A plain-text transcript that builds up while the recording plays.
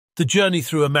The journey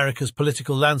through America's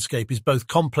political landscape is both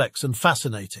complex and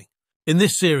fascinating. In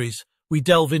this series, we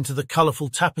delve into the colorful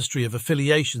tapestry of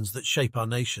affiliations that shape our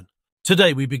nation.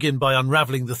 Today, we begin by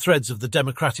unraveling the threads of the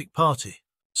Democratic Party.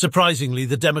 Surprisingly,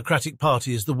 the Democratic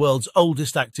Party is the world's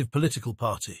oldest active political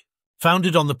party.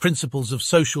 Founded on the principles of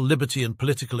social liberty and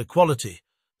political equality,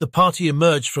 the party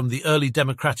emerged from the early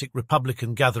democratic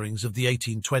Republican gatherings of the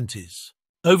 1820s.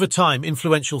 Over time,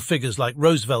 influential figures like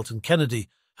Roosevelt and Kennedy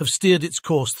have steered its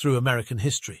course through American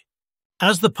history.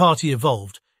 As the party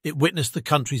evolved, it witnessed the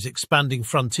country's expanding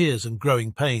frontiers and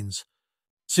growing pains.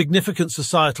 Significant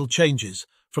societal changes,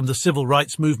 from the civil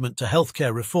rights movement to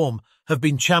healthcare reform, have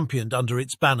been championed under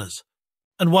its banners.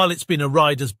 And while it's been a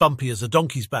ride as bumpy as a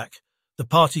donkey's back, the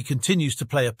party continues to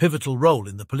play a pivotal role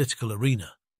in the political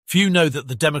arena. Few know that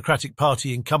the Democratic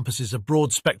Party encompasses a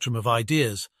broad spectrum of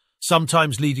ideas,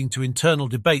 sometimes leading to internal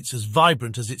debates as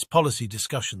vibrant as its policy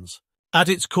discussions. At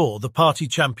its core, the party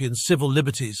champions civil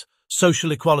liberties,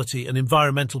 social equality, and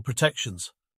environmental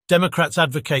protections. Democrats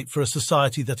advocate for a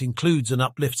society that includes and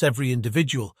uplifts every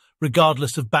individual,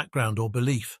 regardless of background or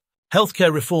belief.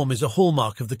 Healthcare reform is a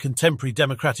hallmark of the contemporary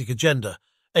Democratic agenda,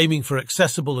 aiming for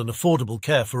accessible and affordable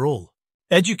care for all.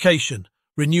 Education,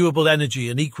 renewable energy,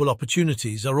 and equal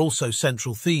opportunities are also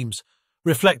central themes,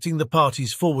 reflecting the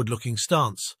party's forward-looking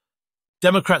stance.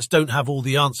 Democrats don't have all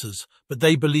the answers, but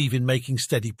they believe in making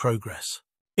steady progress.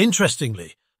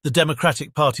 Interestingly, the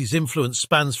Democratic Party's influence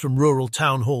spans from rural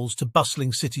town halls to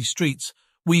bustling city streets,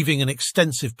 weaving an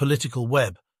extensive political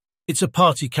web. It's a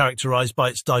party characterized by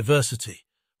its diversity,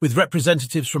 with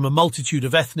representatives from a multitude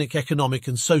of ethnic, economic,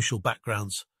 and social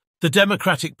backgrounds. The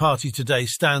Democratic Party today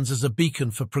stands as a beacon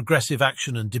for progressive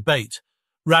action and debate,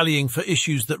 rallying for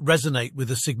issues that resonate with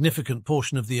a significant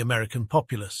portion of the American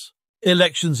populace.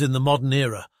 Elections in the modern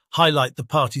era highlight the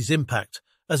party's impact,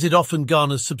 as it often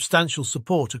garners substantial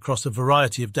support across a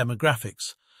variety of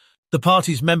demographics. The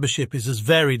party's membership is as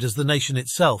varied as the nation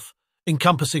itself,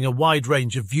 encompassing a wide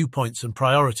range of viewpoints and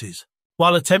priorities.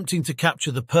 While attempting to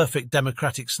capture the perfect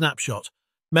democratic snapshot,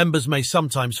 members may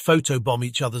sometimes photobomb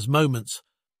each other's moments,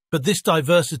 but this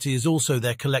diversity is also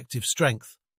their collective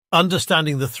strength.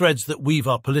 Understanding the threads that weave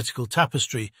our political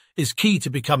tapestry is key to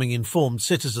becoming informed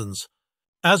citizens.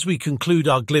 As we conclude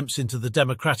our glimpse into the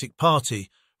Democratic Party,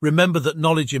 remember that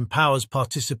knowledge empowers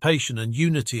participation and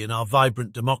unity in our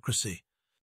vibrant democracy.